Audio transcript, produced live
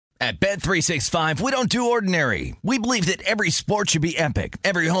At Bet365, we don't do ordinary. We believe that every sport should be epic.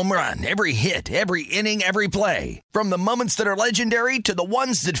 Every home run, every hit, every inning, every play. From the moments that are legendary to the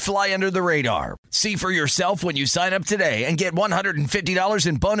ones that fly under the radar. See for yourself when you sign up today and get $150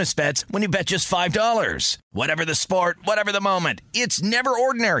 in bonus bets when you bet just $5. Whatever the sport, whatever the moment, it's never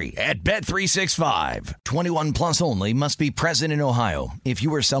ordinary at Bet365. 21 plus only. Must be present in Ohio. If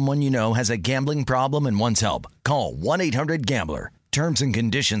you or someone you know has a gambling problem and wants help, call 1-800-GAMBLER. Terms and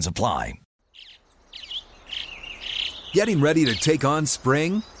conditions apply. Getting ready to take on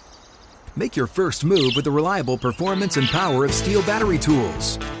spring? Make your first move with the reliable performance and power of Steel battery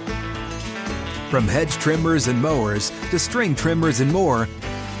tools. From hedge trimmers and mowers to string trimmers and more,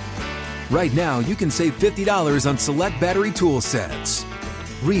 right now you can save $50 on select battery tool sets.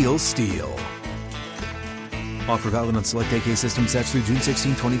 Real Steel. Offer valid on select AK system sets through June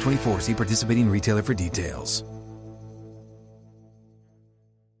 16, 2024. See participating retailer for details.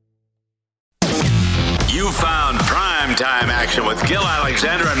 You found primetime action with Gil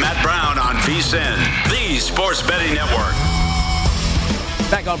Alexander and Matt Brown on VSiN, the Sports Betting Network.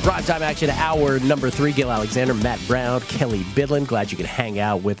 Back on primetime action, hour number 3. Gil Alexander, Matt Brown, Kelly Bidlin. Glad you could hang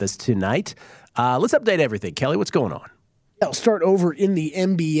out with us tonight. Let's update everything. Kelly, what's going on? I'll start over in the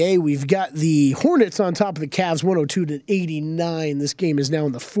NBA. We've got the Hornets on top of the Cavs, 102-89. This game is now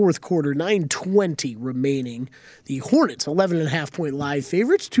in the fourth quarter, 9:20 remaining. The Hornets, 11.5-point live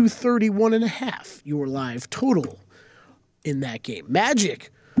favorites, 231.5 your live total in that game.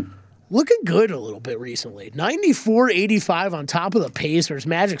 Magic, looking good a little bit recently. 94-85 on top of the Pacers.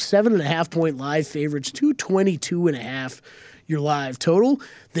 Magic, 7.5-point live favorites, 222.5 your live total.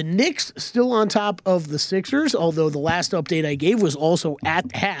 The Knicks still on top of the Sixers, although the last update I gave was also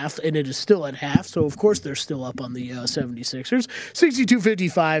at half, and it is still at half, so of course they're still up on the 76ers.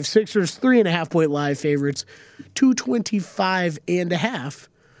 62-55, Sixers 3.5-point live favorites, 225.5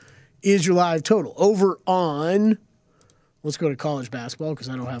 is your live total. Over on, let's go to college basketball because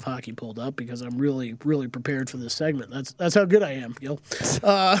I don't have hockey pulled up because I'm really, really prepared for this segment. That's how good I am, Gil.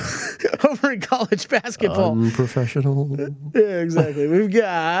 Over in college basketball. Unprofessional. Yeah, exactly. We've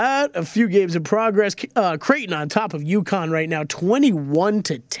got a few games in progress. Creighton on top of UConn right now,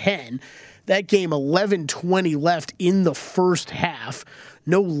 21-10. That game, 11:20 left in the first half.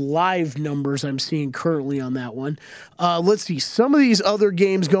 No live numbers I'm seeing currently on that one. Let's see. Some of these other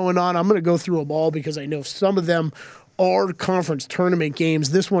games going on, I'm going to go through them all because I know some of them are conference tournament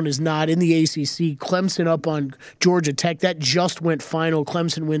games. This one is not. In the ACC, Clemson up on Georgia Tech. That just went final.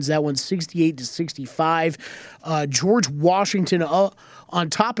 Clemson wins that one 68-65. George Washington on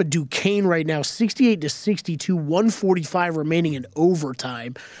top of Duquesne right now, 68-62, 145 remaining in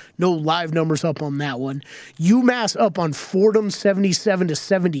overtime. No live numbers up on that one. UMass up on Fordham,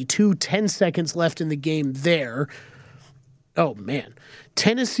 77-72, 10 seconds left in the game there. Oh, man.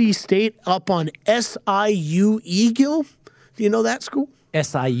 Tennessee State up on SIUE, Gil. Do you know that school?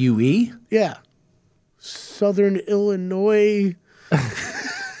 SIUE? Yeah. Southern Illinois.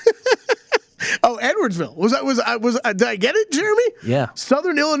 Oh, Edwardsville. Did I get it, Jeremy? Yeah.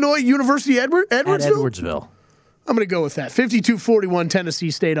 Southern Illinois University Edwardsville? At Edwardsville. I'm going to go with that. 52-41, Tennessee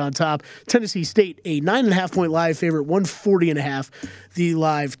State on top. Tennessee State, a 9.5-point live favorite, 140.5 the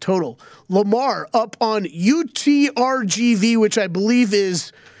live total. Lamar up on UTRGV, which I believe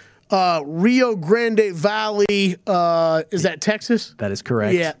is Rio Grande Valley. Is that Texas? That is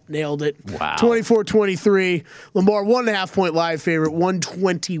correct. Yeah, nailed it. Wow. 24-23. Lamar, 1.5-point live favorite,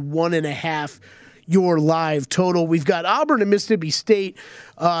 121.5 your live total. We've got Auburn and Mississippi State.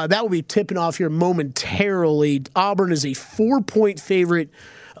 That will be tipping off here momentarily. Auburn is a 4-point favorite,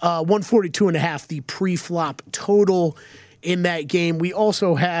 142.5 the pre-flop total in that game. We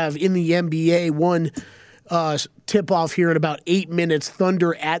also have in the NBA one tip-off here in about 8 minutes.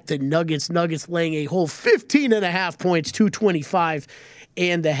 Thunder at the Nuggets. Nuggets laying a whole 15.5 points,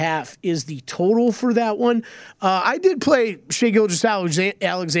 225.5 is the total for that one. I did play Shai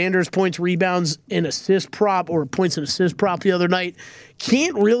Gilgeous-Alexander's points, rebounds, and assist prop, or points and assist prop the other night.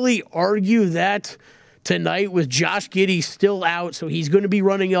 Can't really argue that tonight with Josh Giddey still out, so he's going to be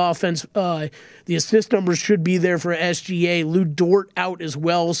running offense. The assist numbers should be there for SGA. Lou Dort out as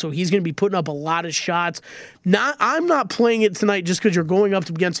well, so he's going to be putting up a lot of shots. I'm not playing it tonight just because you're going up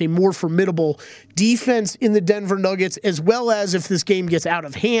against a more formidable defense in the Denver Nuggets, as well as if this game gets out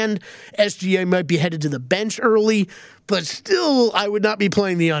of hand, SGA might be headed to the bench early, but still I would not be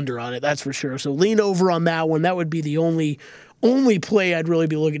playing the under on it, that's for sure. So lean over on that one. That would be the only only play I'd really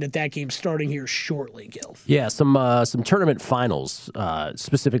be looking at that game starting here shortly, Gil. Yeah, some tournament finals,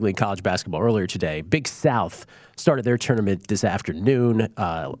 specifically in college basketball earlier today. Big South started their tournament this afternoon.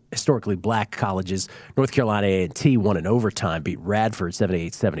 Historically black colleges, North Carolina A&T won in overtime, beat Radford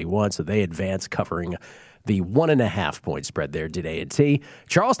 78-71, so they advanced, covering the 1.5 point spread there, did A&T.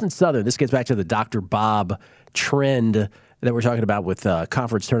 Charleston Southern, this gets back to the Dr. Bob trend that we're talking about with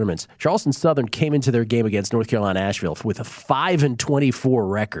conference tournaments. Charleston Southern came into their game against North Carolina Asheville with a 5-24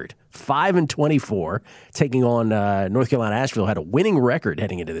 record. 5-24, taking on North Carolina Asheville, had a winning record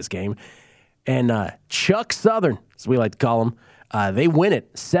heading into this game. And Chuck Southern, as we like to call them, they win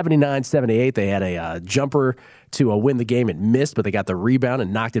it 79-78. They had a jumper to win the game. It missed, but they got the rebound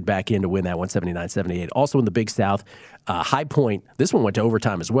and knocked it back in to win that one 79-78. Also in the Big South, High Point, this one went to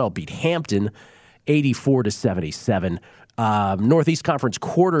overtime as well, beat Hampton 84-77. Northeast Conference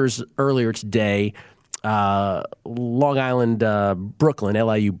quarters earlier today. Long Island, Brooklyn,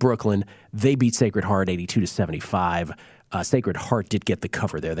 LIU Brooklyn, they beat Sacred Heart 82-75. Sacred Heart did get the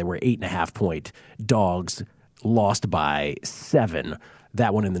cover there. They were 8.5 point dogs, lost by 7.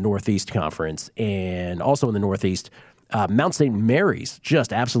 That one in the Northeast Conference. And also in the Northeast, Mount St. Mary's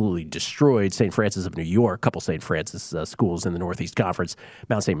just absolutely destroyed St. Francis of New York. A couple St. Francis schools in the Northeast Conference.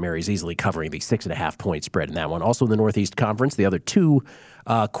 Mount St. Mary's easily covering the 6.5 point spread in that one. Also in the Northeast Conference, the other two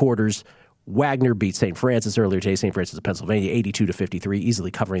quarters, Wagner beat St. Francis earlier today, St. Francis of Pennsylvania, 82-53,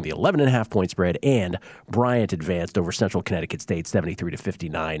 easily covering the 11.5 point spread. And Bryant advanced over Central Connecticut State,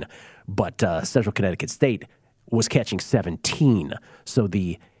 73-59. But Central Connecticut State was catching 17. So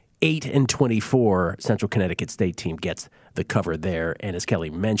the 8-24 Central Connecticut State team gets the cover there. And as Kelly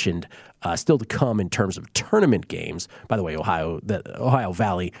mentioned, still to come in terms of tournament games. By the way, Ohio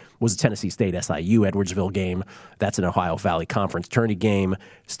Valley was a Tennessee State SIU Edwardsville game. That's an Ohio Valley Conference tourney game.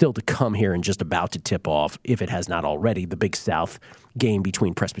 Still to come here and just about to tip off, if it has not already, the Big South game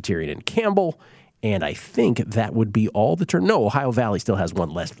between Presbyterian and Campbell. And I think that would be all the turn. No, Ohio Valley still has one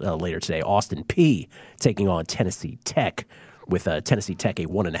less later today. Austin Peay taking on Tennessee Tech, with Tennessee Tech a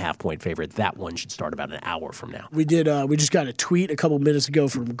 1.5 point favorite. That one should start about an hour from now. We just got a tweet a couple minutes ago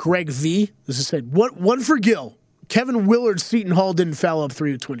from Greg V. This is said, one for Gil. Kevin Willard Seton Hall didn't foul up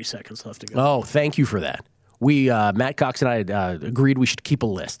 3 with 20 seconds left to go. Oh, thank you for that. We Matt Cox and I agreed we should keep a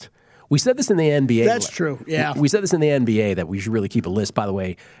list. We said this in the NBA. That's true, yeah. We said this in the NBA that we should really keep a list. By the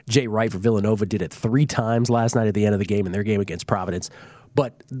way, Jay Wright for Villanova did it 3 times last night at the end of the game in their game against Providence.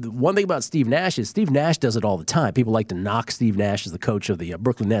 But the one thing about Steve Nash is Steve Nash does it all the time. People like to knock Steve Nash as the coach of the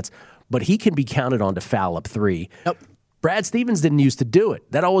Brooklyn Nets, but he can be counted on to foul up 3. Yep. Brad Stevens didn't used to do it.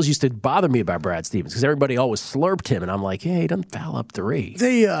 That always used to bother me about Brad Stevens because everybody always slurped him, and I'm like, hey, he doesn't foul up 3.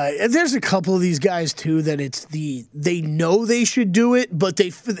 There's a couple of these guys too that they know they should do it, but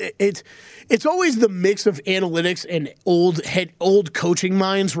it's always the mix of analytics and old coaching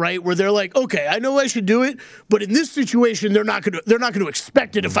minds, right? Where they're like, okay, I know I should do it, but in this situation, they're not going to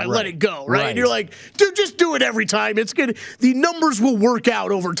expect it if I let it go, right? And you're like, dude, just do it every time. It's good. The numbers will work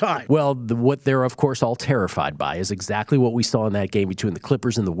out over time. Well, what they're of course all terrified by is exactly what we saw in that game between the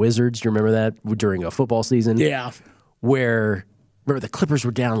Clippers and the Wizards. Do you remember that during a football season? Yeah. Remember the Clippers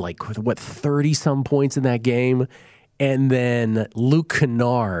were down 30-some points in that game, and then Luke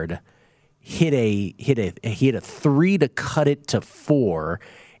Kennard hit a 3 to cut it to 4,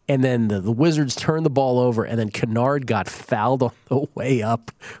 and then the Wizards turned the ball over, and then Kennard got fouled on the way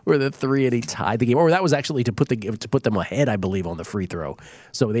up for the 3, and he tied the game. Or that was actually to put them ahead, I believe, on the free throw.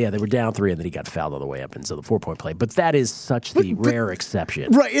 So yeah, they were down 3, and then he got fouled on the way up, and so the 4-point play. But that is such the rare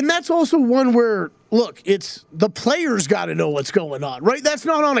exception, right? And that's also one where, look, it's the players got to know what's going on, right? That's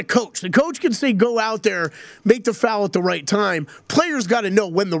not on a coach. The coach can say, go out there, make the foul at the right time. Players got to know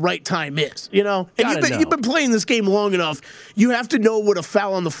when the right time is, you know? And you've been playing this game long enough. You have to know what a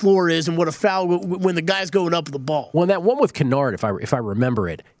foul on the floor is and what a foul when the guy's going up with the ball. Well, that one with Kennard, if I remember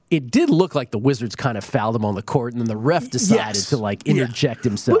it did look like the Wizards kind of fouled him on the court, and then the ref decided to interject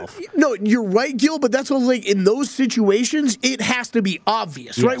himself. Well, no, you're right, Gil, but that's also in those situations, it has to be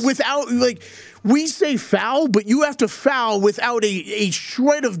obvious, right? Without we say foul, but you have to foul without a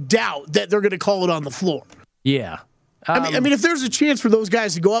shred of doubt that they're going to call it on the floor. Yeah. I mean, if there's a chance for those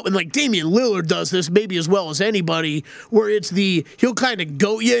guys to go up, and Damian Lillard does this maybe as well as anybody, where he'll kind of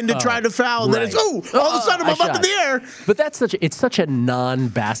goat you into trying to foul, and then it's all of a sudden I'm up in the air. But it's such a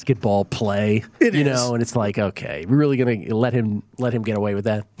non-basketball play, know, and it's like, okay, we're really gonna let him get away with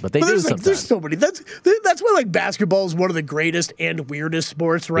that, but do sometimes. There's so many. That's why basketball is one of the greatest and weirdest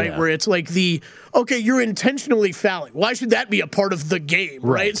sports, right? Yeah. Where it's you're intentionally fouling. Why should that be a part of the game,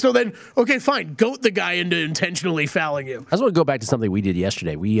 right? So then, okay, fine, goat the guy into intentionally fouling you. I just want to go back to something we did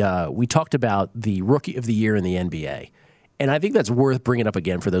yesterday. We talked about the Rookie of the Year in the NBA, And I think that's worth bringing up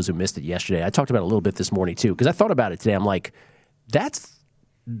again for those who missed it yesterday. I talked about it a little bit this morning, too, because I thought about it today. I'm like,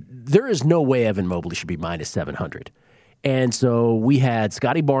 there is no way Evan Mobley should be minus 700. And so we had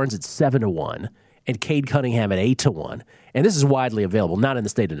Scotty Barnes at 7-1 and Cade Cunningham at 8-1. And this is widely available, not in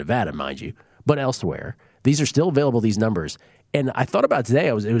the state of Nevada, mind you, but elsewhere. These are still available, these numbers. And I thought about it today.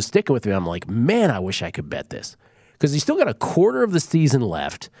 It was sticking with me. I'm like, man, I wish I could bet this. Because he's still got a quarter of the season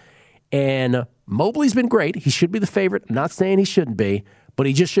left. And Mobley's been great. He should be the favorite. I'm not saying he shouldn't be, but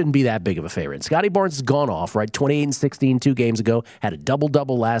he just shouldn't be that big of a favorite. And Scotty Barnes has gone off, right? 28-16 2 games ago. Had a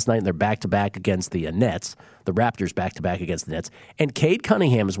double-double last night, and they're back-to-back against the Nets. The Raptors back-to-back against the Nets. And Cade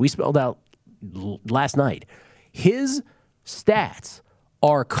Cunningham, as we spelled out last night, his stats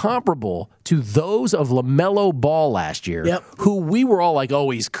are comparable to those of LaMelo Ball last year, who we were all like, oh,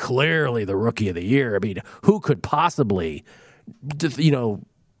 he's clearly the rookie of the year. I mean, who could possibly,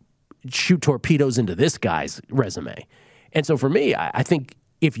 shoot torpedoes into this guy's resume? And so for me, I think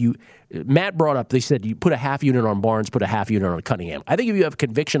Matt brought up, they said you put a half unit on Barnes, put a half unit on Cunningham. I think if you have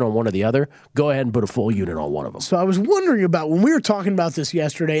conviction on one or the other, go ahead and put a full unit on one of them. So I was wondering about, when we were talking about this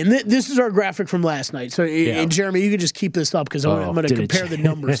yesterday, and this is our graphic from last night. So, and Jeremy, you can just keep this up because I'm going to compare the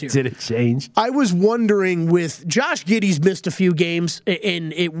numbers here. Did it change? I was wondering with Josh Giddey's missed a few games,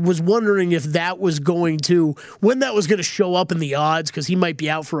 and it was wondering if that was when that was going to show up in the odds because he might be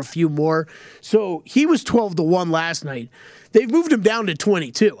out for a few more. So he was 12-1 last night. They've moved him down to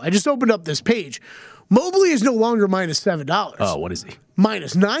 22. I just opened up this page. Mobley is no longer minus $7. Oh, what is he?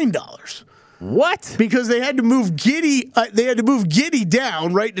 Minus $9. What? Because they had to move Giddey. They had to move Giddey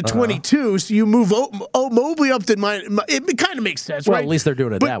down right to 22. So you move Mobley up to minus. It kind of makes sense, well, right? At least they're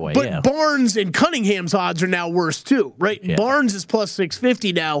doing it that way. But Barnes and Cunningham's odds are now worse too, right? Yeah. Barnes is plus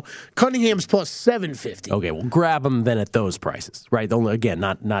 650 now. Cunningham's plus 750. Okay, well, grab them then at those prices, right? Again,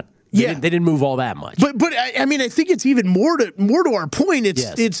 not. They didn't move all that much. But I mean, I think it's even more to our point.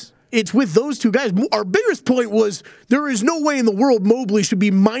 It's with those two guys. Our biggest point was there is no way in the world Mobley should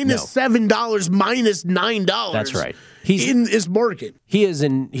be minus $7, minus $9. That's right. He's in this market. He's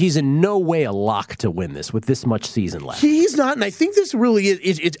in no way a lock to win this with this much season left. He's not, and I think this really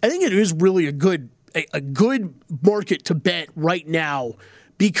is. I think it is really a good market to bet right now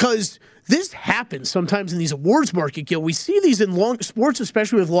because this happens sometimes in these awards market, Gil. We see these in long sports,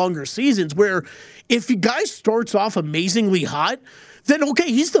 especially with longer seasons, where if a guy starts off amazingly hot, then okay,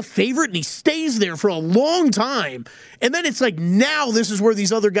 he's the favorite and he stays there for a long time. And then it's like now this is where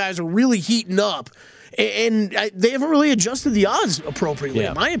these other guys are really heating up. And they haven't really adjusted the odds appropriately,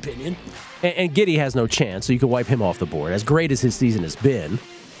 in my opinion. And Giddey has no chance, so you can wipe him off the board. As great as his season has been,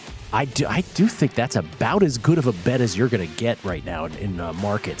 I do think that's about as good of a bet as you're going to get right now in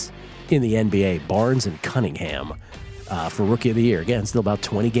markets in the NBA. Barnes and Cunningham for Rookie of the Year. Again, still about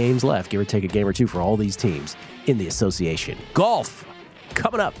 20 games left, give or take a game or two for all these teams in the association. Golf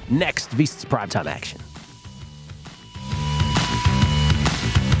coming up next, VSiN's Primetime Action.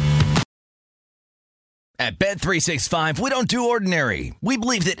 At Bet365, we don't do ordinary. We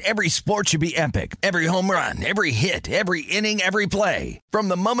believe that every sport should be epic. Every home run, every hit, every inning, every play. From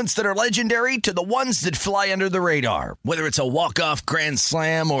the moments that are legendary to the ones that fly under the radar. Whether it's a walk-off grand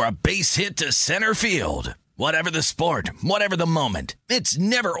slam or a base hit to center field. Whatever the sport, whatever the moment. It's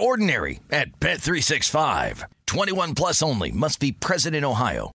never ordinary at Bet365. 21 plus only. Must be present in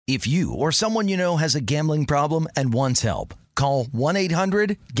Ohio. If you or someone you know has a gambling problem and wants help, call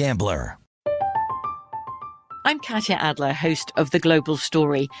 1-800-GAMBLER. I'm Katya Adler, host of The Global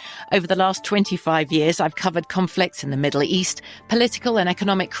Story. Over the last 25 years, I've covered conflicts in the Middle East, political and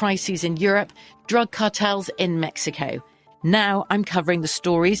economic crises in Europe, drug cartels in Mexico. Now I'm covering the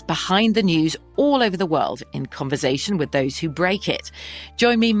stories behind the news all over the world in conversation with those who break it.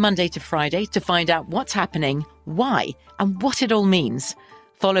 Join me Monday to Friday to find out what's happening, why, and what it all means.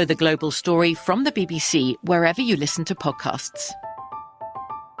 Follow The Global Story from the BBC wherever you listen to podcasts.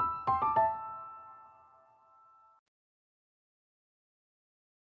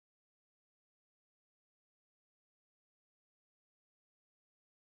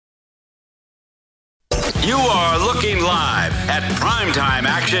 You are looking live at Primetime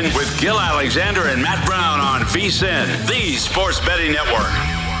Action with Gil Alexander and Matt Brown on VSiN, the Sports Betting Network.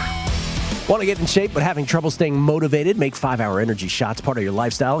 Want to get in shape but having trouble staying motivated? Make 5-Hour Energy shots part of your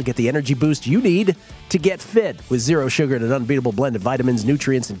lifestyle and get the energy boost you need to get fit. With zero sugar and an unbeatable blend of vitamins,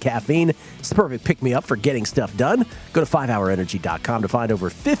 nutrients, and caffeine, it's the perfect pick-me-up for getting stuff done. Go to 5hourenergy.com to find over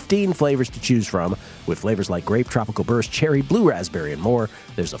 15 flavors to choose from. With flavors like grape, tropical burst, cherry, blue raspberry, and more,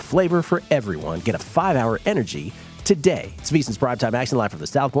 there's a flavor for everyone. Get a 5-Hour Energy today. It's VSiN's Primetime Action live from the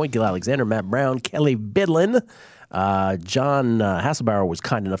South Point. Gil Alexander, Matt Brown, Kelly Bidlin. John Hasselbauer was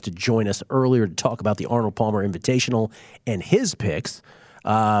kind enough to join us earlier to talk about the Arnold Palmer Invitational and his picks.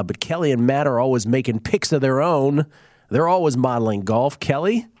 But Kelly and Matt are always making picks of their own. They're always modeling golf.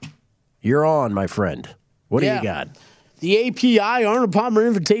 Kelly, you're on, my friend. What do you got? The API Arnold Palmer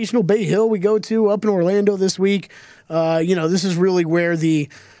Invitational, Bay Hill, we go to up in Orlando this week. This is really where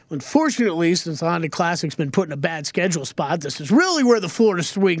unfortunately, since the Honda Classic's been put in a bad schedule spot, this is really where the Florida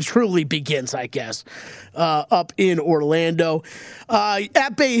Swing truly begins, I guess, up in Orlando.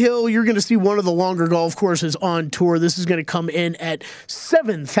 At Bay Hill, you're going to see one of the longer golf courses on tour. This is going to come in at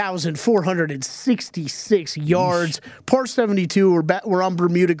 7,466 yards. Par 72, we're on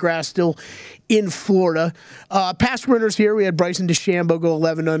Bermuda grass still in Florida. Past winners here, we had Bryson DeChambeau go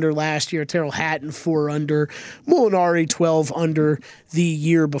 11 under last year, Terrell Hatton 4 under, Molinari 12 under the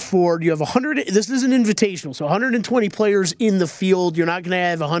year before. You have 100. This is an invitational, so 120 players in the field. You're not going to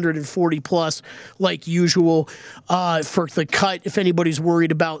have 140 plus like usual for the cut. If anybody's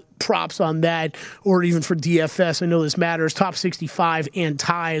worried about props on that, or even for DFS, I know this matters. Top 65 and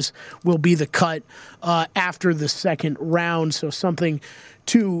ties will be the cut after the second round. So something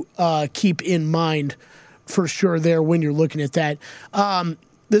to keep in mind for sure there when you're looking at that.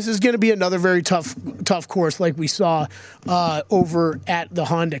 This is going to be another very tough course like we saw over at the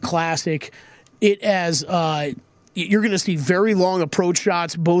Honda Classic. You're going to see very long approach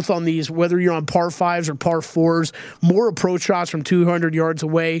shots, both on these, whether you're on par 5s or par 4s, more approach shots from 200 yards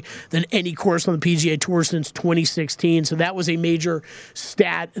away than any course on the PGA Tour since 2016. So that was a major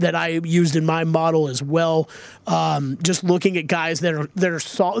stat that I used in my model as well. Just looking at guys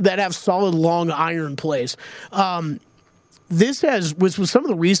that have solid long iron plays. This with some of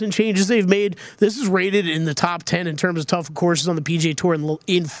the recent changes they've made, this is rated in the top 10 in terms of tough courses on the PGA Tour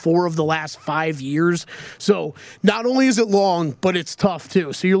in 4 of the last 5 years. So not only is it long, but it's tough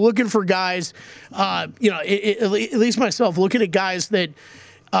too. So you're looking for guys, at least myself, looking at guys that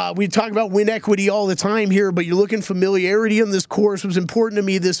we talk about win equity all the time here, but you're looking familiarity on this course was important to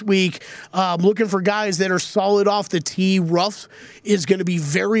me this week. Looking for guys that are solid off the tee. Rough is going to be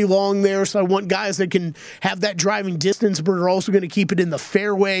very long there, so I want guys that can have that driving distance, but are also going to keep it in the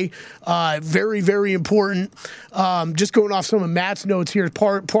fairway. Very, very important. Just going off some of Matt's notes here,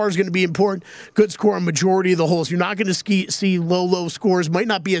 par is going to be important. Good score on majority of the holes. You're not going to see low scores. Might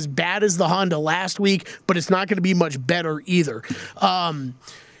not be as bad as the Honda last week, but it's not going to be much better either.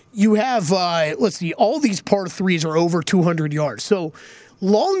 You have, all these par 3s are over 200 yards. So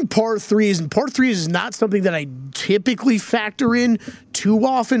long par 3s, and par 3s is not something that I typically factor in too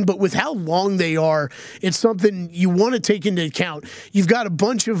often, but with how long they are, it's something you want to take into account. You've got a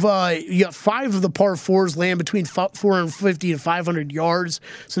bunch of, you got 5 of the par 4s land between 450 and 500 yards,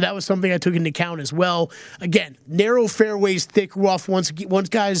 so that was something I took into account as well. Again, narrow fairways, thick rough, once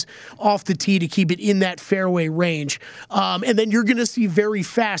guys off the tee to keep it in that fairway range. And then you're going to see very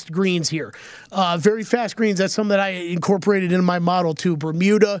fast greens here. Very fast greens, that's something that I incorporated in my model too.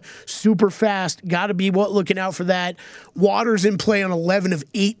 Bermuda, super fast, got to be looking out for that. Water's in play on 11 of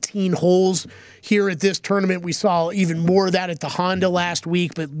 18 holes here at this tournament. We saw even more of that at the Honda last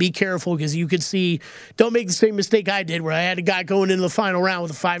week, but be careful because you could see, don't make the same mistake I did where I had a guy going into the final round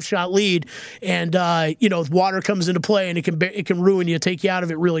with a 5-shot lead, and water comes into play and it can ruin you, take you out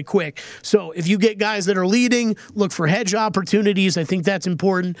of it really quick. So if you get guys that are leading, look for hedge opportunities. I think that's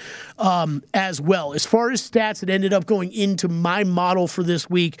important as well. As far as stats that ended up going into my model for this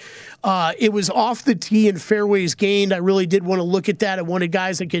week, it was off the tee and fairways gained. I really did want to look at that. I wanted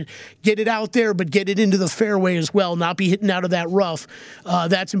guys that could get it out there, but get it into the fairway as well, not be hitting out of that rough.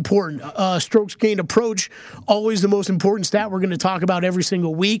 That's important. Strokes gained approach, always the most important stat we're going to talk about every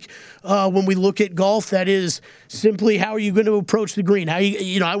single week when we look at golf. That is simply how are you going to approach the green.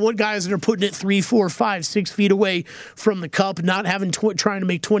 I want guys that are putting it 3, 4, 5, 6 feet away from the cup, not having trying to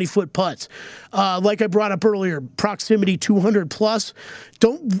make 20-foot putts. Like I brought up earlier, proximity 200 plus.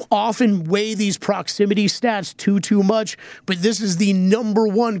 Don't often weigh these proximity stats too much, but this is the number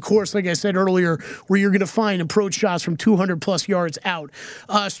one course, like I said earlier, where you're going to find approach shots from 200 plus yards out.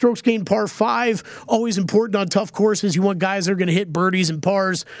 Strokes gained par 5, always important on tough courses. You want guys that are going to hit birdies and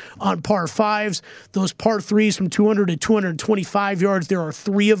pars on par 5s. Those par 3s from 200 to 225 yards, there are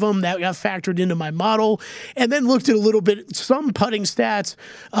 3 of them that got factored into my model. And then looked at a little bit, some putting stats,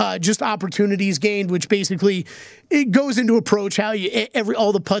 just opportunities gained, which basically it goes into approach, how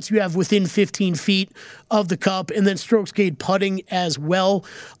all the putts you have within 15 feet of the cup, and then strokes gained putting as well.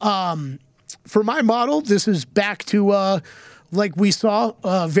 For my model, this is back to like we saw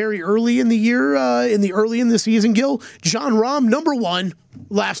very early in the year, early in the season, Gil. Jon Rahm, number 1.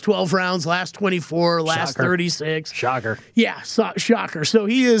 last 12 rounds, last 24, last Shocker. 36. Shocker. Yeah, shocker. So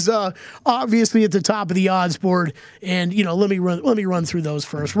he is obviously at the top of the odds board. And, let me run through those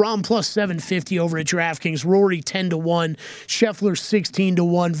first. Rahm plus 750 over at DraftKings. Rory 10-1. Scheffler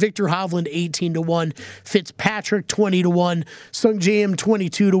 16-1. Victor Hovland 18-1. Fitzpatrick 20-1. Sungjae Im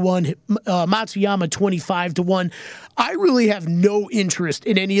 22-1. Matsuyama 25-1. I really have no interest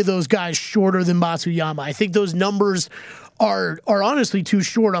in any of those guys shorter than Matsuyama. I think those numbers are honestly too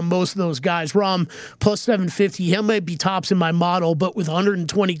short on most of those guys. Rahm plus 750. He might be tops in my model, but with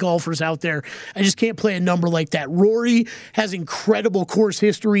 120 golfers out there, I just can't play a number like that. Rory has incredible course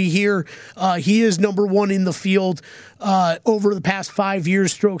history here. He is number one in the field over the past 5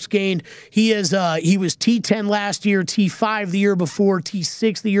 years, strokes gained. He was T10 last year, T5 the year before,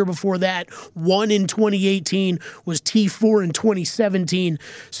 T6 the year before that, won in 2018, was T4 in 2017.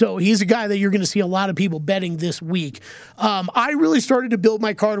 So he's a guy that you're going to see a lot of people betting this week. I really started to build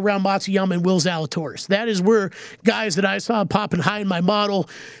my card around Matsuyama and Will Zalatoris. That is where guys that I saw popping high in my model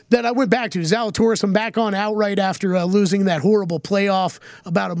that I went back to. Zalatoris, I'm back on outright after losing that horrible playoff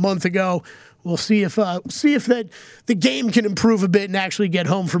about a month ago. We'll see if that the game can improve a bit and actually get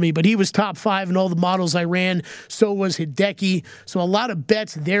home for me. But he was top 5 in all the models I ran. So was Hideki. So a lot of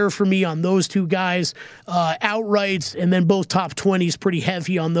bets there for me on those two guys. Outrights and then both top 20s, pretty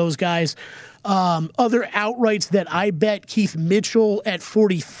heavy on those guys. Other outrights that I bet, Keith Mitchell at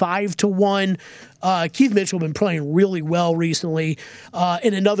 45-1. Keith Mitchell been playing really well recently.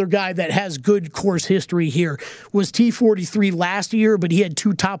 And another guy that has good course history here was T43 last year, but he had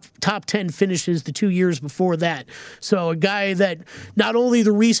 2 top 10 finishes the 2 years before that. So a guy that not only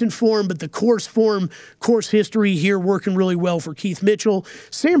the recent form, but the course history here working really well for Keith Mitchell.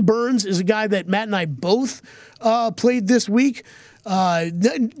 Sam Burns is a guy that Matt and I both played this week. He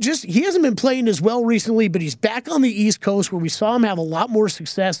hasn't been playing as well recently, but he's back on the East Coast where we saw him have a lot more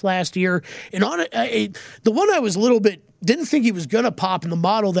success last year. And the one I was didn't think he was going to pop in the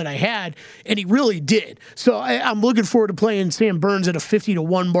model that I had, and he really did. So I'm looking forward to playing Sam Burns at a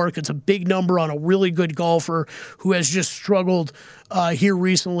 50-1 mark. It's a big number on a really good golfer who has just struggled here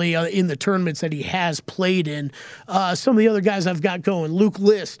recently in the tournaments that he has played in. Some of the other guys I've got going, Luke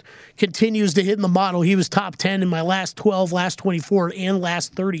List continues to hit in the model. He was top 10 in my last 12, last 24, and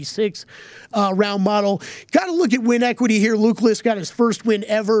last 36 round model. Got to look at win equity here. Luke List got his first win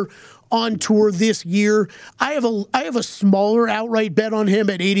ever on tour this year. I have a smaller outright bet on him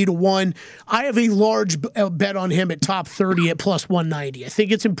at 80-1. I have a large bet on him at top 30 at plus 190. I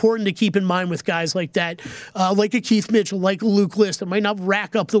think it's important to keep in mind with guys like that, like a Keith Mitchell, like a Luke List, that might not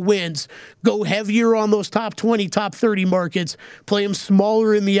rack up the wins. Go heavier on those top 20, top 30 markets. Play them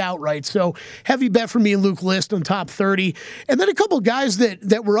smaller in the outright. So heavy bet for me and Luke List on top 30. And then a couple guys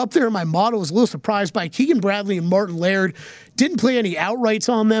that were up there in my model. I was a little surprised by Keegan Bradley and Martin Laird. Didn't play any outrights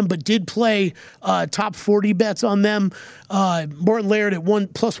on them, but did play top 40 bets on them. Martin Laird at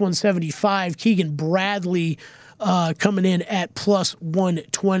plus 175. Keegan Bradley coming in at plus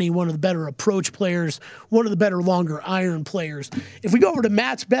 120, one of the better approach players, one of the better longer iron players. If we go over to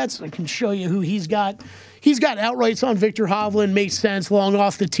Matt's bets, I can show you who he's got. He's got outrights on Victor Hovland. Makes sense. Long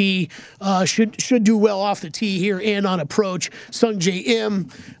off the tee. Should do well off the tee here and on approach. Sungjae Im,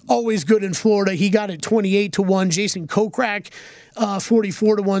 always good in Florida. He got it 28-1. Jason Kokrak,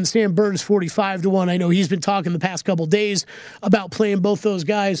 44-1. Sam Burns, 45-1. I know he's been talking the past couple days about playing both those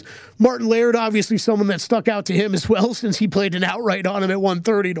guys. Martin Laird, obviously someone that stuck out to him as well since he played an outright on him at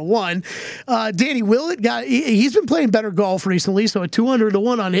 130-1. Danny Willett, he's been playing better golf recently, so at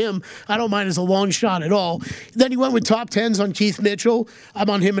 200-1 on him, I don't mind as a long shot at all. Then he went with top 10s on Keith Mitchell. I'm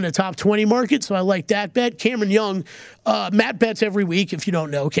on him in a top 20 market, so I like that bet. Cameron Young, Matt bets every week, if you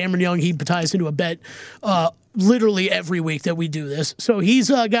don't know. Cameron Young, he ties into a bet literally every week that we do this. So he's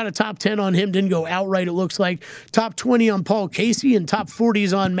got a top 10 on him. Didn't go outright, it looks like. Top 20 on Paul Casey and top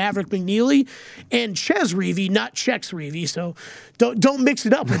 40s on Maverick McNeely and Ches Reavie, not Chex Reavie. So don't mix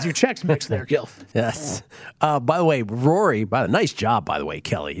it up with your Chex mix there, Gil. Yes. By the way, Rory, nice job, by the way,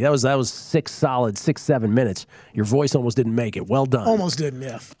 Kelly. That was 6-7 minutes. Your voice almost didn't make it. Well done. Almost didn't,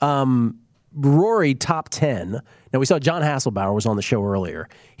 yeah. Rory top 10. Now, we saw John Hasselbauer was on the show earlier.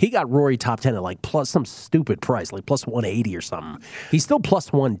 He got Rory top 10 at like plus some stupid price, like plus 180 or something. He's still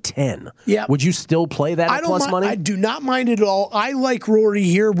plus 110. Yeah. Would you still play that at plus money? I do not mind it at all. I like Rory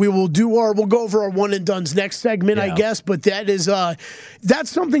here. We'll go over our one and dones next segment, I guess. But that's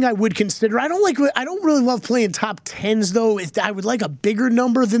something I would consider. I don't really love playing top 10s though. I would like a bigger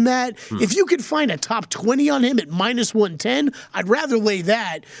number than that. If you could find a top 20 on him at minus 110, I'd rather lay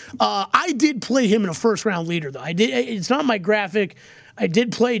that. I did play him in a first round leader though. It's not my graphic. I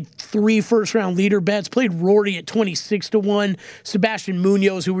did play 3 first-round leader bets. Played Rory at 26-1, Sebastian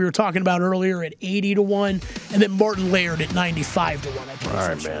Munoz, who we were talking about earlier, at 80-1, and then Martin Laird at 95-1. All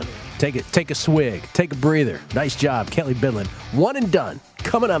right, man. Take a swig. Take a breather. Nice job, Kelly Bidlin. One and done.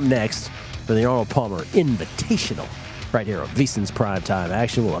 Coming up next for the Arnold Palmer Invitational. Right here on VSiN's Primetime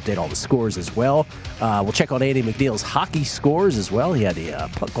Action. We'll update all the scores as well. We'll check on Andy McNeil's hockey scores as well. He had the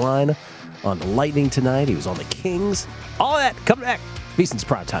puck line on the Lightning tonight. He was on the Kings. All that coming back. VSiN's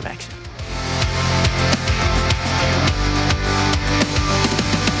Primetime Action.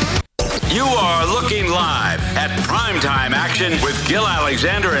 You are looking live at Primetime Action with Gil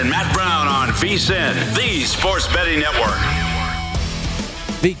Alexander and Matt Brown on VSiN, the Sports Betting Network.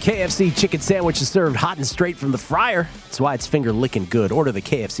 The KFC chicken sandwich is served hot and straight from the fryer. That's why it's finger licking good. Order the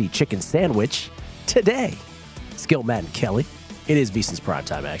KFC chicken sandwich today. Skill Matt and Kelly. It is VSiN's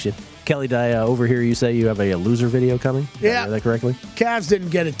Primetime Action. Kelly, did I overhear you say you have a loser video coming? Yeah. Did I hear that correctly? Cavs didn't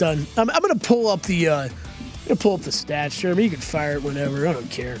get it done. I'm going to pull up the stats, Jeremy. You can fire it whenever. I don't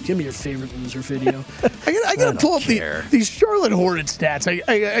care. Give me your favorite loser video. I got to pull up these Charlotte Hornets stats.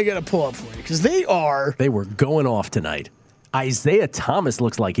 I got to pull up for you because they were going off tonight. Isaiah Thomas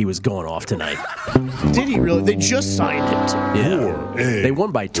looks like he was going off tonight. Did he really? They just signed him to. Yeah. They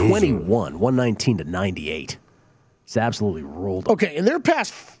won by 21, 119-98. He's absolutely rolled up. Okay, in their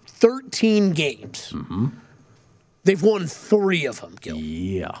past 13 games, they've won 3 of them, Gil.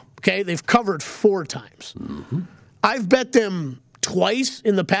 Yeah. Okay, they've covered 4 times. I've bet them twice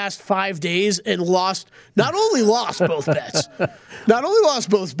in the past 5 days and not only lost both bets.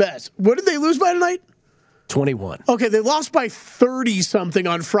 What did they lose by tonight? 21. Okay, they lost by 30-something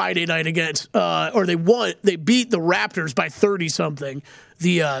on Friday night against, or they beat the Raptors by 30-something,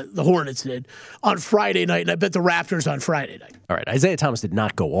 the Hornets did, on Friday night, and I bet the Raptors on Friday night. All right, Isaiah Thomas did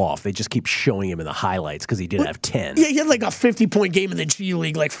not go off. They just keep showing him in the highlights because he did have 10. Yeah, he had like a 50-point game in the G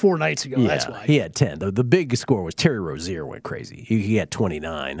League like 4 nights ago. Yeah, that's why. He had 10. The big score was Terry Rozier went crazy. He had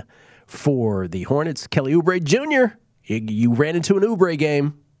 29. For the Hornets, Kelly Oubre Jr., you ran into an Oubre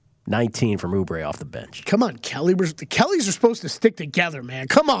game. 19 from Oubre off the bench. Come on, Kelly. The Kellys are supposed to stick together, man.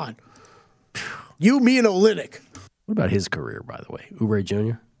 Come on. You, me, and Olynyk. What about his career, by the way? Oubre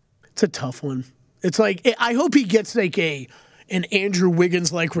Jr.? It's a tough one. It's like, I hope he gets like an Andrew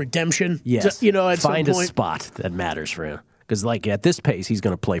Wiggins-like redemption. Yes. At Find some point. a spot that matters for him. Because, at this pace, he's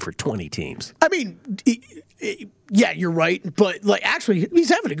going to play for 20 teams. I mean, yeah, you're right. But, actually, he's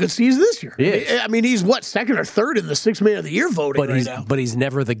having a good season this year. He is. I mean, he's, second or third in the Sixth Man of the Year voting right now. But he's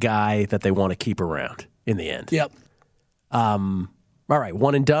never the guy that they want to keep around in the end. Yep. All right,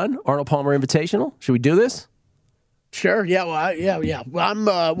 one and done. Arnold Palmer Invitational. Should we do this? Sure. Yeah. Well,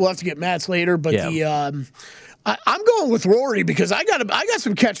 Well, we'll have to get Matt's later, but I'm going with Rory because I got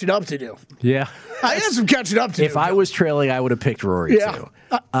some catching up to do. Yeah. I got some catching up to do. If I was trailing, I would have picked Rory too.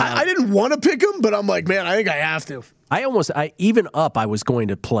 I didn't want to pick him, but I'm like, man, I think I have to. I was going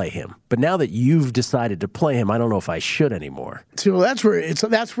to play him, but now that you've decided to play him, I don't know if I should anymore. So that's where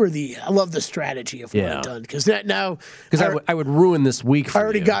I love the strategy of what I've done because I would ruin this week for you. I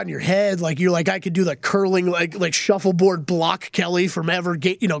already got in your head you're like I could do the curling like shuffleboard block Kelly from ever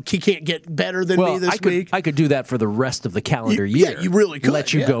he can't get better than me this week. I could do that for the rest of the calendar year. Yeah, you really could.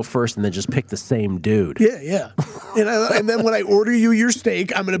 Let you go first and then just pick the same dude. Yeah. And then when I order you your steak,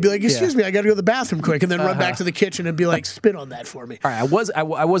 I'm going to be like, excuse me, I got to go to the bathroom quick, and then run back to the kitchen and be like, spit on that for me. All right, I was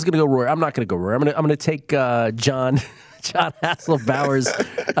going to go Rory. I'm not going to go Rory. I'm going to take John Hasselbauer's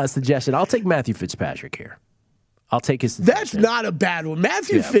suggestion. I'll take Matthew Fitzpatrick here. I'll take his suggestion. That's not a bad one.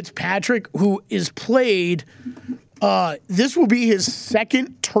 Matthew Fitzpatrick, who is played, this will be his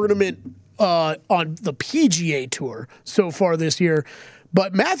second tournament on the PGA Tour so far this year.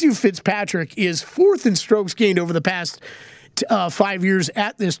 But Matthew Fitzpatrick is 4th in strokes gained over the past 5 years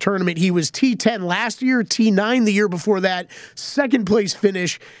at this tournament. He was T10 last year, T9 the year before that, second place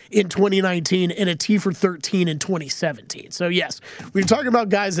finish in 2019, and a T for 13 in 2017. So, yes, we're talking about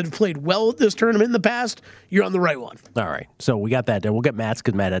guys that have played well at this tournament in the past. You're on the right one. All right. So we got that. We'll get Matt's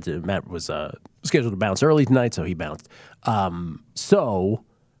because Matt was scheduled to bounce early tonight, so he bounced. So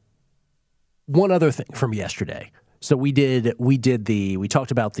one other thing from yesterday. So we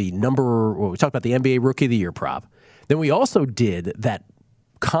talked about the NBA Rookie of the Year prop. Then we also did that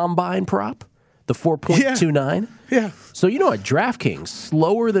combine prop, the 4.29. Yeah. So at DraftKings,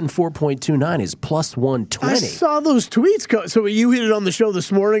 slower than 4.29 is plus 120. I saw those tweets go. So you hit it on the show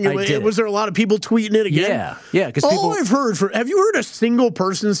this morning. Was there a lot of people tweeting it again? Yeah. Because I've heard have you heard a single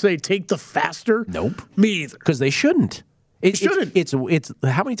person say take the faster? Nope. Me either. Because they shouldn't. It shouldn't. It's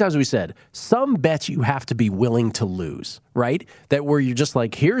how many times have we said some bets you have to be willing to lose, right? That where you're just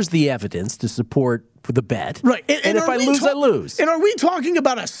like, here's the evidence to support for the bet. Right. And if I lose, I lose. And are we talking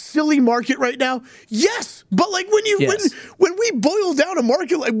about a silly market right now? Yes. But like when we boil down a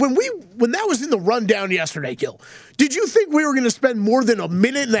market, like when that was in the rundown yesterday, Gil, did you think we were going to spend more than a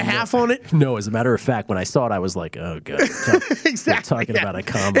minute and a half on it? No, as a matter of fact, when I saw it, I was like, oh, God. Exactly. We're talking about a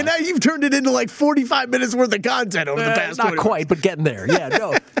combine. And now you've turned it into like 45 minutes worth of content over the past Not quite, but getting there.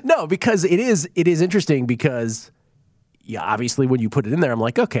 Yeah, no, because it is interesting because, yeah, obviously when you put it in there, I'm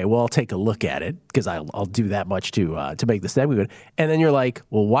like, okay, well, I'll take a look at it because I'll do that much to make the segment good. And then you're like,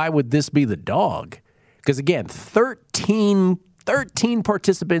 well, why would this be the dog? Because, again, 13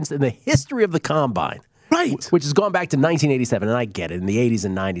 participants in the history of the combine. Right. Which has gone back to 1987, and I get it. In the 80s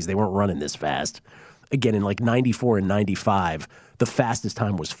and 90s, they weren't running this fast. Again, in like 94 and 95, the fastest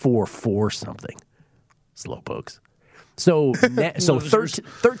time was 4.4 something. Slowpokes. So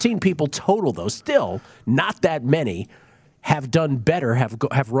 13 people total, though, still not that many, have done better,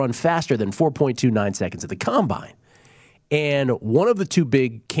 have run faster than 4.29 seconds at the combine. And one of the two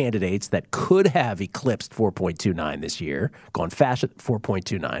big candidates that could have eclipsed 4.29 this year, gone faster than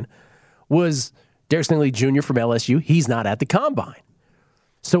 4.29, was Derek Stingley Jr. from LSU. He's not at the combine.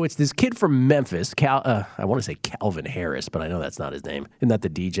 So it's this kid from Memphis, I want to say Calvin Harris, but I know that's not his name. Isn't that the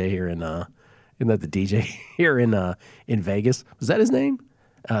DJ here in Vegas? Was that his name?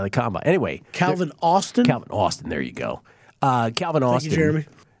 The combine. Anyway. Calvin Austin? Calvin Austin, there you go. Calvin Austin. Thank you, Jeremy.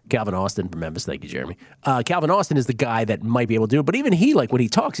 Calvin Austin from Memphis. Thank you, Jeremy. Calvin Austin is the guy that might be able to do it. But even he, like when he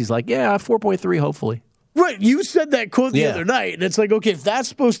talks, he's like, yeah, 4.3 hopefully. Right, you said that quote the other night, and it's like, okay, if that's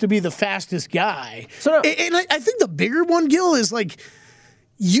supposed to be the fastest guy, and I think the bigger one, Gil, is like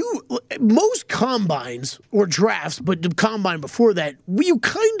most combines or drafts, but the combine before that, you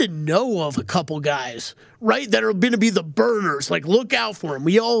kind of know of a couple guys, right, that are going to be the burners. Like, look out for them.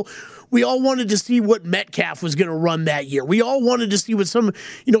 We all wanted to see what Metcalf was going to run that year. We all wanted to see what some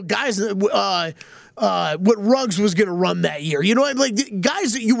guys. What Ruggs was going to run that year. Like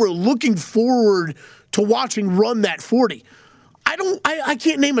guys that you were looking forward to watching run that 40. I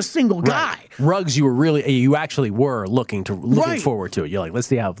can't name a single guy. Right. Ruggs, you actually were looking forward to it. You're like, let's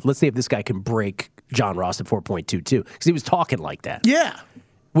see if this guy can break John Ross at 4.22 because he was talking like that. Yeah.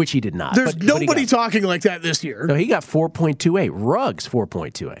 Which he did not. There's nobody talking like that this year. No, he got 4.28. Ruggs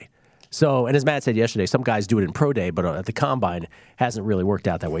 4.28. So, and as Matt said yesterday, some guys do it in pro day, but at the combine hasn't really worked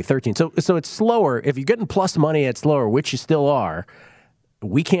out that way. 13. So it's slower. If you're getting plus money, it's slower, which you still are.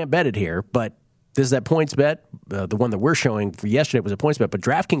 We can't bet it here, but this is that points bet. The one that we're showing for yesterday was a points bet, but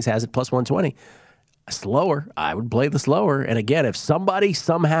DraftKings has it plus 120. Slower. I would play the slower. And again, if somebody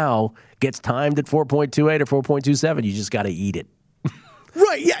somehow gets timed at 4.28 or 4.27, you just got to eat it.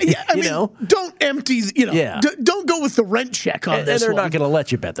 Right, yeah. I mean, don't empty, don't go with the rent check on this. And they're one. not going to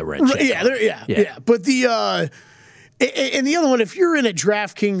let you bet the rent check. Yeah. But and the other one, if you're in a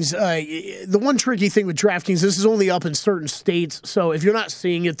DraftKings, the one tricky thing with DraftKings, this is only up in certain states. So if you're not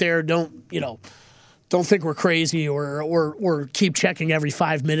seeing it there, don't think we're crazy or keep checking every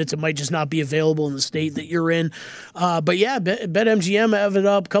 5 minutes. It might just not be available in the state that you're in. But yeah, BetMGM have it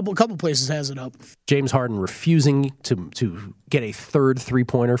up. Couple places has it up. James Harden refusing to get a third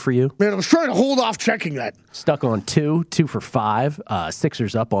 3-pointer for you. Man, I was trying to hold off checking that. Stuck on 2 for 5.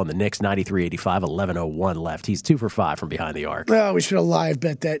 Sixers up on the Knicks, 93-85, 11:01 left. He's 2 for 5 from behind the arc. Oh, we should have live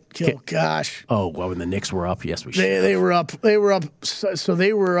bet that kill. Gosh. Oh, well, when the Knicks were up, yes, we should. They were up. They were up. So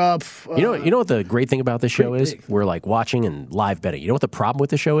they were up. You know what the great thing about this show is? We're like watching and live betting. You know what the problem with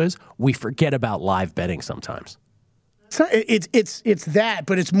the show is? We forget about live betting sometimes. It's that,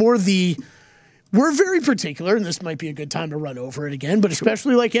 but it's more the. We're very particular, and this might be a good time to run over it again, but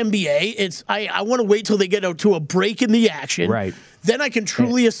especially like NBA, I want to wait till they get to a break in the action. Right. Then I can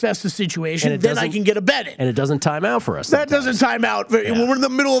truly assess the situation. Then I can get a bet in. And it doesn't time out for us sometimes. That doesn't time out. Yeah. When we're in the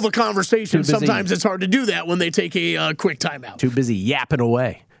middle of a conversation, sometimes it's hard to do that when they take a quick timeout. Too busy yapping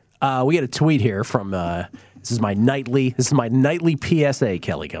away. We had a tweet here from this is my nightly PSA,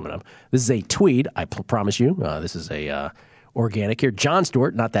 Kelly, coming up. This is a tweet, I promise you. This is a organic here. John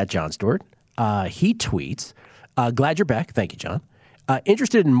Stewart, not that John Stewart. He tweets, glad you're back. Thank you, John.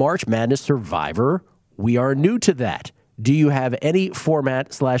 Interested in March Madness Survivor? We are new to that. Do you have any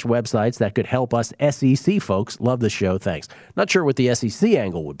format/websites that could help us SEC folks? Love the show. Thanks. Not sure what the SEC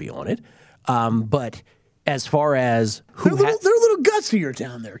angle would be on it. But as far as they're a little gutsier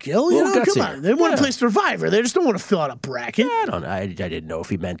down there, Gil. Come on. They want to play Survivor. They just don't want to fill out a bracket. I didn't know if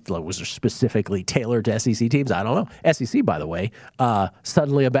he meant was there specifically tailored to SEC teams. I don't know. SEC, by the way,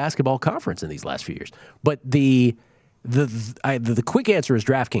 suddenly a basketball conference in these last few years. But the quick answer is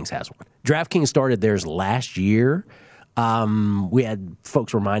DraftKings has one. DraftKings started theirs last year. We had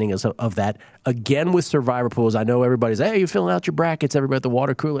folks reminding us of that. Again, with survivor pools, I know everybody's, hey, you filling out your brackets. Everybody at the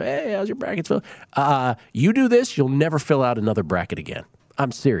water cooler, hey, how's your brackets fill? You do this, you'll never fill out another bracket again.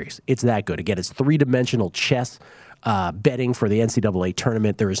 I'm serious. It's that good. Again, it's three-dimensional chess betting for the NCAA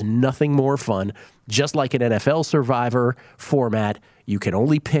tournament. There is nothing more fun. Just like an NFL Survivor format, you can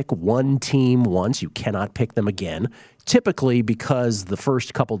only pick one team once. You cannot pick them again. Typically, because the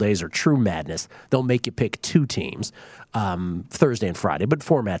first couple days are true madness, they'll make you pick two teams, Thursday and Friday, but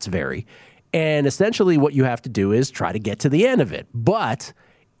formats vary. And essentially what you have to do is try to get to the end of it. But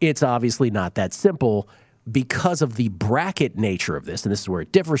it's obviously not that simple. Because of the bracket nature of this, and this is where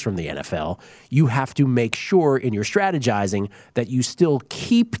it differs from the NFL, you have to make sure in your strategizing that you still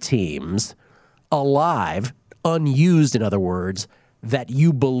keep teams alive, unused, in other words, that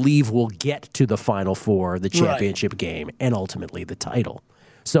you believe will get to the Final Four, the championship game, and ultimately the title.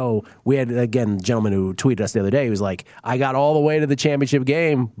 So we had, again, a gentleman who tweeted us the other day. He was like, I got all the way to the championship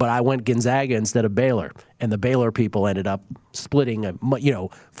game, but I went Gonzaga instead of Baylor. And the Baylor people ended up splitting.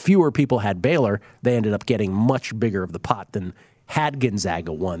 Fewer people had Baylor. They ended up getting much bigger of the pot than had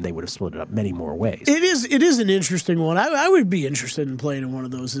Gonzaga won. They would have split it up many more ways. It is an interesting one. I would be interested in playing in one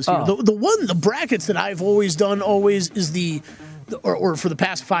of those this year. The brackets that I've always done is or for the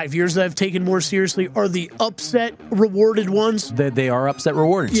past 5 years that I've taken more seriously, are the upset rewarded ones. They are upset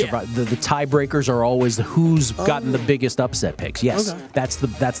rewarded. Yeah. The tiebreakers are always who's gotten the biggest upset picks. Yes, okay.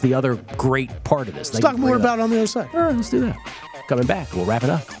 That's the other great part of this. Let's talk more about it on the other side. All right, let's do that. Coming back, we'll wrap it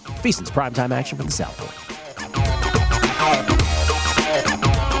up. VSiN's primetime action from the South Point.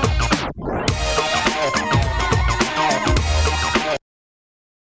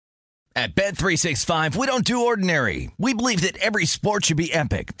 At Bet365, we don't do ordinary. We believe that every sport should be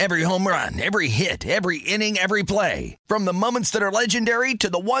epic. Every home run, every hit, every inning, every play. From the moments that are legendary to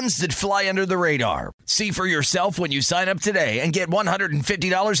the ones that fly under the radar. See for yourself when you sign up today and get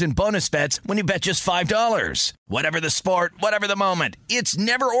 $150 in bonus bets when you bet just $5. Whatever the sport, whatever the moment, it's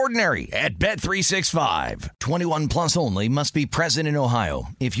never ordinary at Bet365. 21 plus only. Must be present in Ohio.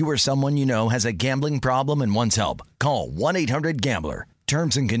 If you or someone you know has a gambling problem and wants help, call 1-800-GAMBLER.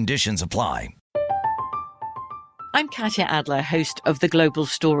 Terms and conditions apply. I'm Katya Adler, host of The Global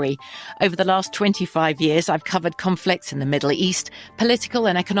Story. Over the last 25 years, I've covered conflicts in the Middle East, political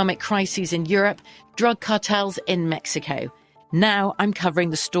and economic crises in Europe, drug cartels in Mexico. Now I'm covering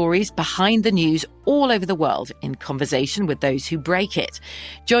the stories behind the news all over the world in conversation with those who break it.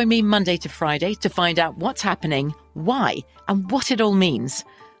 Join me Monday to Friday to find out what's happening, why, and what it all means.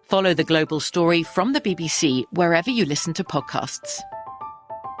 Follow The Global Story from the BBC wherever you listen to podcasts.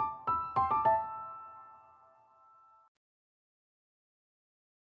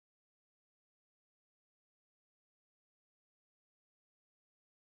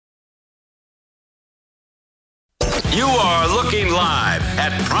 You are looking live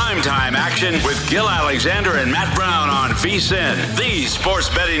at Primetime Action with Gil Alexander and Matt Brown on VSiN, the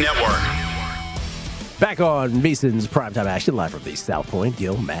Sports Betting Network. Back on VSiN's Primetime Action, live from the South Point.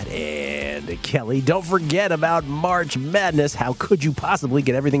 Gil, Matt, and Kelly. Don't forget about March Madness. How could you possibly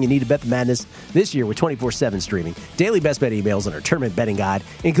get everything you need to bet the madness this year with 24/7 streaming, daily best bet emails, and our tournament betting guide,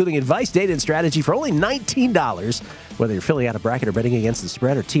 including advice, data, and strategy for only $19. Whether you're filling out a bracket or betting against the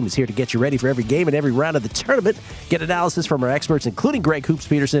spread, our team is here to get you ready for every game and every round of the tournament. Get analysis from our experts, including Greg Hoops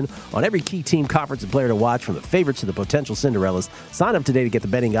Peterson, on every key team, conference, and player to watch, from the favorites to the potential Cinderellas. Sign up today to get the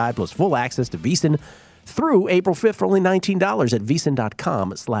betting guide plus full access to VSiN through April 5th for only $19 at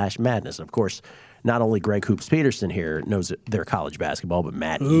VSiN.com/madness. Of course, not only Greg Hoops Peterson here knows their college basketball, but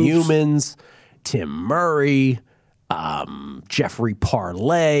Matt Humans, Tim Murray, Jeffrey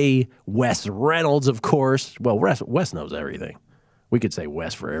Parlay, Wes Reynolds, of course. Well, Wes knows everything. We could say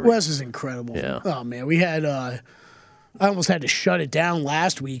Wes for everything. Wes is incredible. Yeah. Oh, man. We had, I almost had to shut it down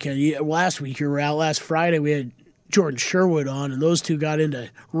last week. Last week, you were out. Last Friday, we had Jordan Sherwood on, and those two got into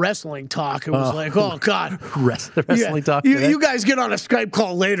wrestling talk. It was like, oh, God. Wrestling talk? You guys get on a Skype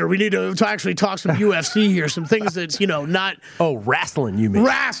call later. We need to actually talk some UFC here, some things that's, not... Oh, wrestling, you mean?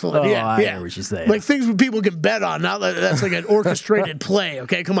 Wrestling, yeah. I know what you're saying. Like things that people can bet on. Not that's like an orchestrated play,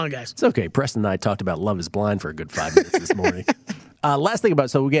 okay? Come on, guys. It's okay. Preston and I talked about Love is Blind for a good 5 minutes this morning. Last thing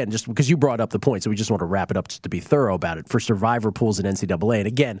about, so again, just because you brought up the point, so we just want to wrap it up just to be thorough about it, for survivor pools in NCAA. And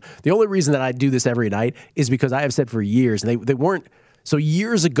again, the only reason that I do this every night is because I have said for years, and they weren't, so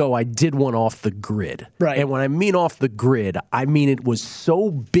years ago I did one off the grid. Right. And when I mean off the grid, I mean it was so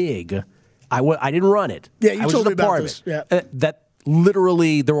big, I didn't run it. Yeah, you I was told just me a part about this. Of it. Yeah. That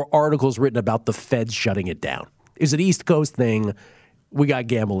literally, there were articles written about the feds shutting it down. It was an East Coast thing. We got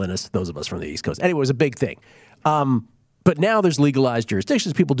gamble in us, those of us from the East Coast. Anyway, it was a big thing. But now there's legalized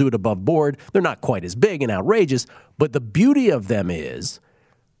jurisdictions. People do it above board. They're not quite as big and outrageous. But the beauty of them is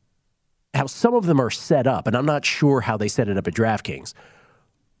how some of them are set up. And I'm not sure how they set it up at DraftKings.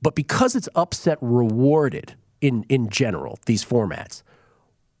 But because it's upset rewarded in general, these formats,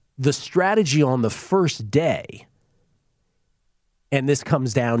 the strategy on the first day, and this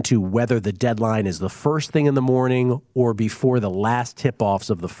comes down to whether the deadline is the first thing in the morning or before the last tip-offs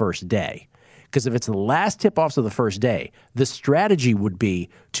of the first day. Because if it's the last tip-offs of the first day, the strategy would be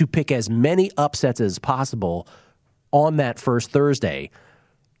to pick as many upsets as possible on that first Thursday.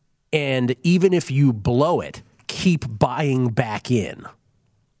 And even if you blow it, keep buying back in.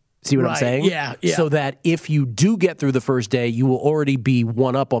 See what I'm saying? Yeah. So that if you do get through the first day, you will already be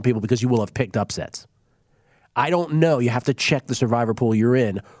one up on people because you will have picked upsets. I don't know. You have to check the survivor pool you're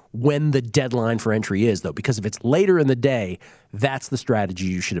in when the deadline for entry is, though, because if it's later in the day, that's the strategy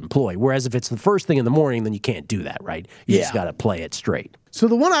you should employ. Whereas if it's the first thing in the morning, then you can't do that, right? You just got to play it straight. So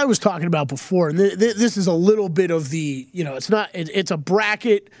the one I was talking about before, and this is a little bit of the, it's a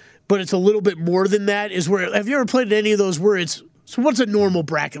bracket, but it's a little bit more than that, is where, have you ever played any of those where it's, so what's a normal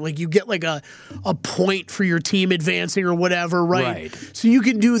bracket? Like you get like a point for your team advancing or whatever, right? So you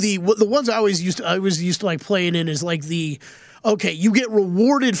can do the ones I always used to like playing in is like you get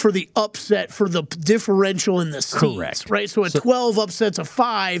rewarded for the upset for the differential in the seeds. Correct. Right? So 12 upsets of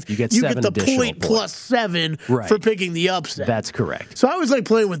 5, you get the point plus 7 for picking the upset. That's correct. So I always like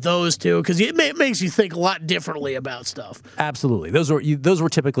playing with those too because it makes you think a lot differently about stuff. Absolutely. Those were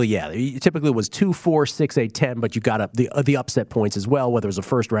typically, typically it was 2, 4, 6, 8, 10, but you got up the upset points as well, whether it was a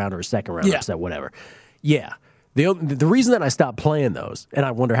first round or a second round upset, whatever. Yeah. The reason that I stopped playing those, and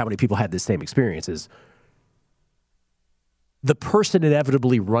I wonder how many people had this same experience, is the person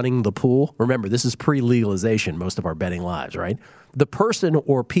inevitably running the pool, remember, this is pre-legalization, most of our betting lives, right? The person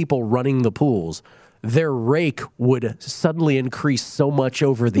or people running the pools, their rake would suddenly increase so much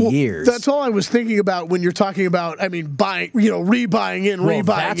over the years. That's all I was thinking about when you're talking about, buying, rebuying in,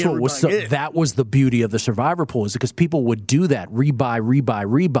 rebuying in. That was the beauty of the survivor pool, is because people would do that,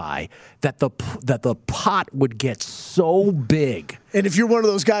 rebuy, that the pot would get so big. And if you're one of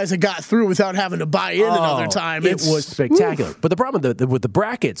those guys that got through without having to buy in another time, it was spectacular. But the problem with the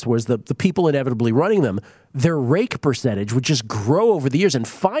brackets was the people inevitably running them, their rake percentage would just grow over the years. And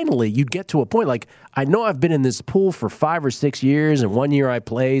finally, you'd get to a point like, I know I've been in this pool for 5 or 6 years, and 1 year I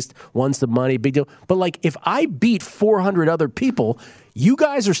placed, won some money, big deal. But like, if I beat 400 other people, you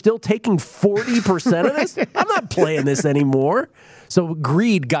guys are still taking 40% of this? I'm not playing this anymore. So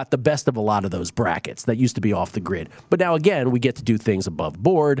greed got the best of a lot of those brackets that used to be off the grid. But now, again, we get to do things above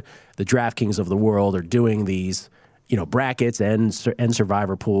board. The DraftKings of the world are doing these, brackets and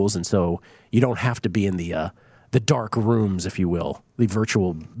survivor pools. And so you don't have to be in the dark rooms, if you will, the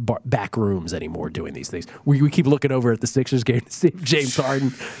virtual back rooms anymore doing these things. We keep looking over at the Sixers game to see if James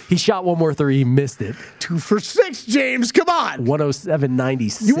Harden, he shot one more three, he missed it. 2 for 6, James, come on.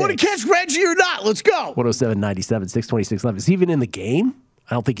 107-96. You want to catch Reggie or not? Let's go. 107-97, 626 left. Is he even in the game?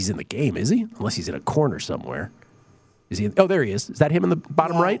 I don't think he's in the game, is he? Unless he's in a corner somewhere. Is he? Oh, there he is. Is that him in the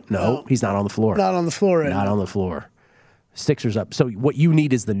bottom right? No, he's not on the floor. Not on the floor anymore. Not on the floor. Sixers up. So what you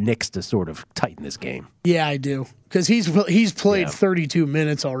need is the Knicks to sort of tighten this game. Yeah, I do, because he's played 32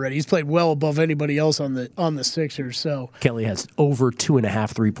 minutes already. He's played well above anybody else on the Sixers. So Kelly has over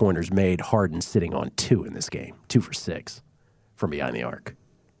 2.5 3-pointers made. Harden sitting on 2 in this game, 2 for 6 from behind the arc.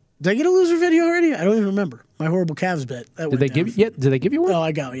 Did I get a loser video already? I don't even remember my horrible Cavs bet. Did they give you one? Oh,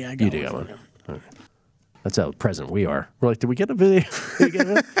 I got one. You did get one. Okay. That's how present we are. We're like, did we get a video?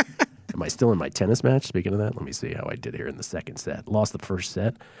 Am I still in my tennis match? Speaking of that, let me see how I did here in the second set. Lost the first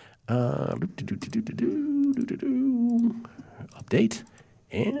set. Update.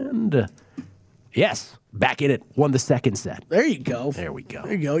 And yes, back in it. Won the second set. There you go. There we go.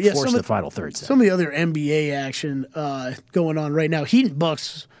 There you go. Yeah, forced the final third set. Some of the other NBA action going on right now. Heat and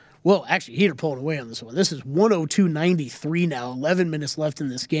Bucks. Well, actually, Heat are pulling away on this one. This is 102-93 now. 11 minutes left in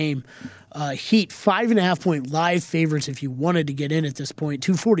this game. Heat 5.5-point live favorites if you wanted to get in at this point.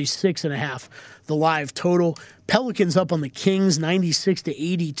 246.5 the live total. Pelicans up on the Kings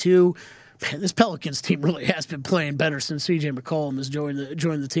 96-82. Man, this Pelicans team really has been playing better since CJ McCollum has joined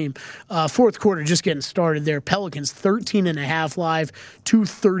the team. Fourth quarter just getting started there. Pelicans 13.5 live,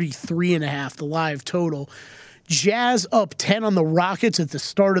 233.5 the live total. Jazz up 10 on the Rockets at the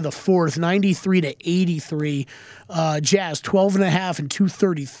start of the fourth, 93-83. Jazz 12.5 and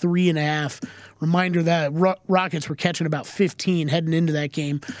 233.5. Reminder that Rockets were catching about 15 heading into that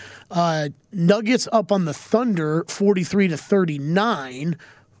game. Nuggets up on the Thunder, 43-39.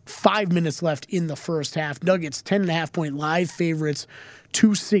 5 minutes left in the first half. Nuggets 10.5-point live favorites,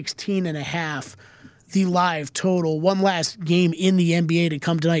 216.5 the live total. One last game in the NBA to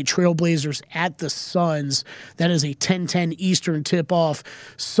come tonight. Trailblazers at the Suns. That is a 10-10 Eastern tip-off.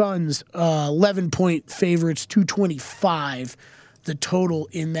 Suns 11-point favorites, 225 the total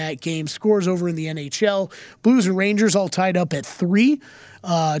in that game. Scores over in the NHL. Blues and Rangers all tied up at 3.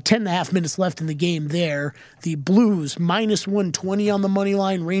 10.5 minutes left in the game there. The Blues minus 120 on the money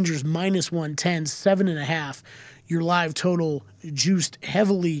line. Rangers minus 110, 7.5. Your live total juiced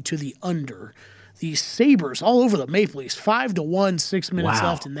heavily to the under. The Sabres all over the Maple Leafs, 5-1, 6 minutes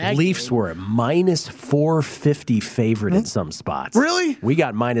left in that Leafs game. were a minus 450 favorite in some spots. Really? We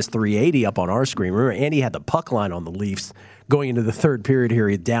got minus 380 up on our screen. Remember, Andy had the puck line on the Leafs going into the third period here.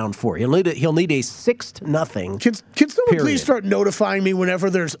 He's down 4. He'll need a 6-0. Can someone period. please start notifying me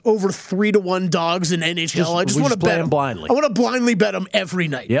whenever there's over 3-1 dogs in NHL? I just want to bet them blindly. I want to blindly bet them every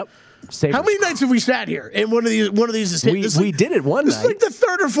night. Yep. Sabres. How many nights have we sat here and one of these is hit? We did it one night. This is like the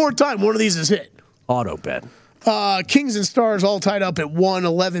third or fourth time one of these is hit. Auto bet. Kings and Stars all tied up at 1,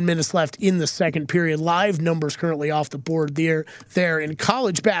 11 minutes left in the second period. Live numbers currently off the board there. In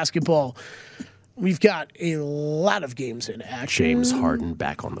college basketball, we've got a lot of games in action. James Harden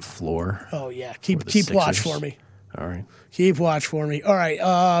back on the floor. Oh, yeah. Keep watch for me. All right. Keep watch for me. All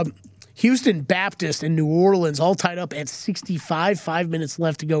right. Houston Baptist and New Orleans all tied up at 65. 5 minutes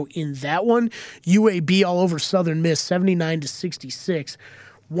left to go in that one. UAB all over Southern Miss, 79-66.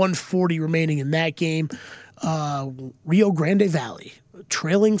 140 remaining in that game. Rio Grande Valley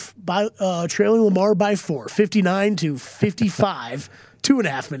trailing Lamar by 4, 59-55.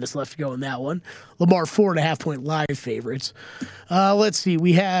 2.5 minutes left to go in that one. Lamar 4.5-point live favorites. Let's see.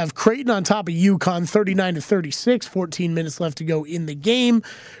 We have Creighton on top of UConn, 39-36. 14 minutes left to go in the game.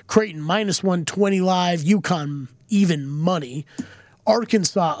 Creighton minus 120 live. UConn even money.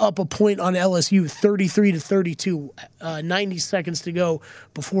 Arkansas up a point on LSU, 33-32. 90 seconds to go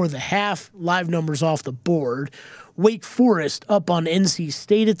before the half. Live numbers off the board. Wake Forest up on NC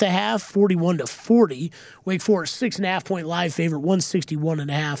State at the half, 41-40. Wake Forest 6.5-point live favorite,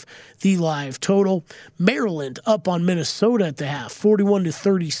 161.5 the live total. Maryland up on Minnesota at the half,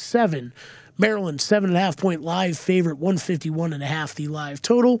 41-37. Maryland 7.5-point live favorite, 151.5 the live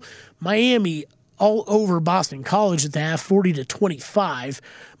total. Miami all over Boston College at the half, 40-25.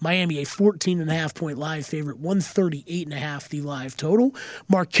 Miami a 14.5-point live favorite, 138.5 the live total.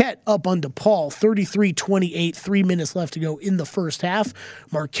 Marquette up on DePaul, 33-28. 3 minutes left to go in the first half.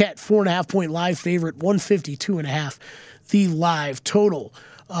 Marquette 4.5-point live favorite, 152.5 the live total.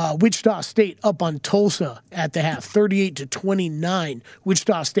 Wichita State up on Tulsa at the half, 38-29.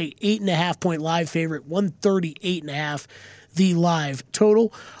 Wichita State 8.5-point live favorite, 138.5 the live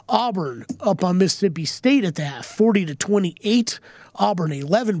total. Auburn up on Mississippi State at the half, 40-28. Auburn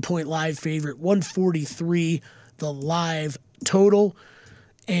 11-point live favorite, 143 the live total.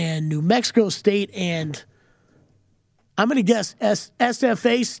 And New Mexico State and I'm going to guess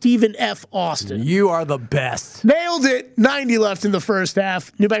SFA Stephen F. Austin. You are the best. Nailed it. 90 left in the first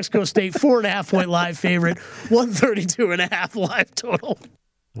half. New Mexico State 4.5-point live favorite, 132.5 live total.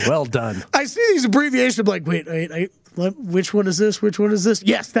 Well done. I see these abbreviations. I'm like, wait, which one is this? Which one is this?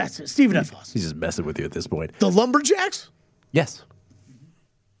 Yes, that's it. Stephen F. Austin. He's just messing with you at this point. The Lumberjacks? Yes.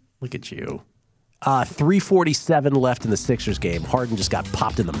 Look at you. 3:47 left in the Sixers game. Harden just got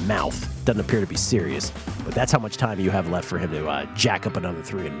popped in the mouth. Doesn't appear to be serious, but that's how much time you have left for him to jack up another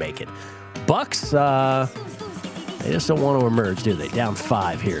 3 and make it. Bucks, they just don't want to emerge, do they? Down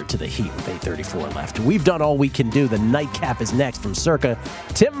 5 here to the Heat with 8:34 left. We've done all we can do. The nightcap is next from Circa,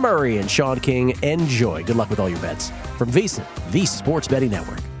 Tim Murray, and Sean King. Enjoy. Good luck with all your bets. From VSiN, the Sports Betting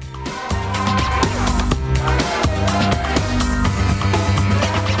Network.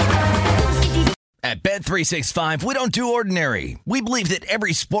 At Bet365, we don't do ordinary. We believe that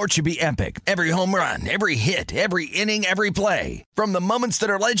every sport should be epic. Every home run, every hit, every inning, every play. From the moments that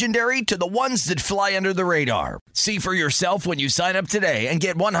are legendary to the ones that fly under the radar. See for yourself when you sign up today and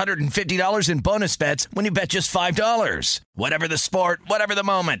get $150 in bonus bets when you bet just $5. Whatever the sport, whatever the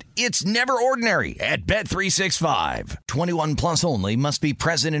moment, it's never ordinary at Bet365. 21 plus only. Must be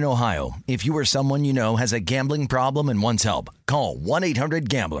present in Ohio. If you or someone you know has a gambling problem and wants help, call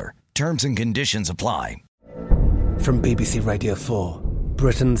 1-800-GAMBLER. Terms and conditions apply. From BBC Radio 4,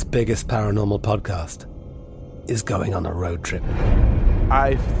 Britain's biggest paranormal podcast is going on a road trip.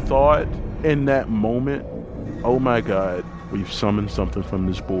 I thought in that moment, oh my God, we've summoned something from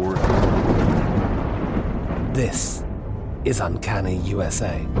this board. This is Uncanny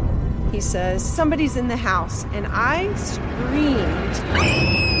USA. He says, somebody's in the house, and I screamed.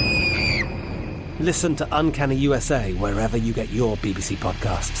 Listen to Uncanny USA wherever you get your BBC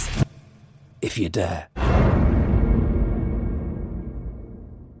podcasts, if you dare.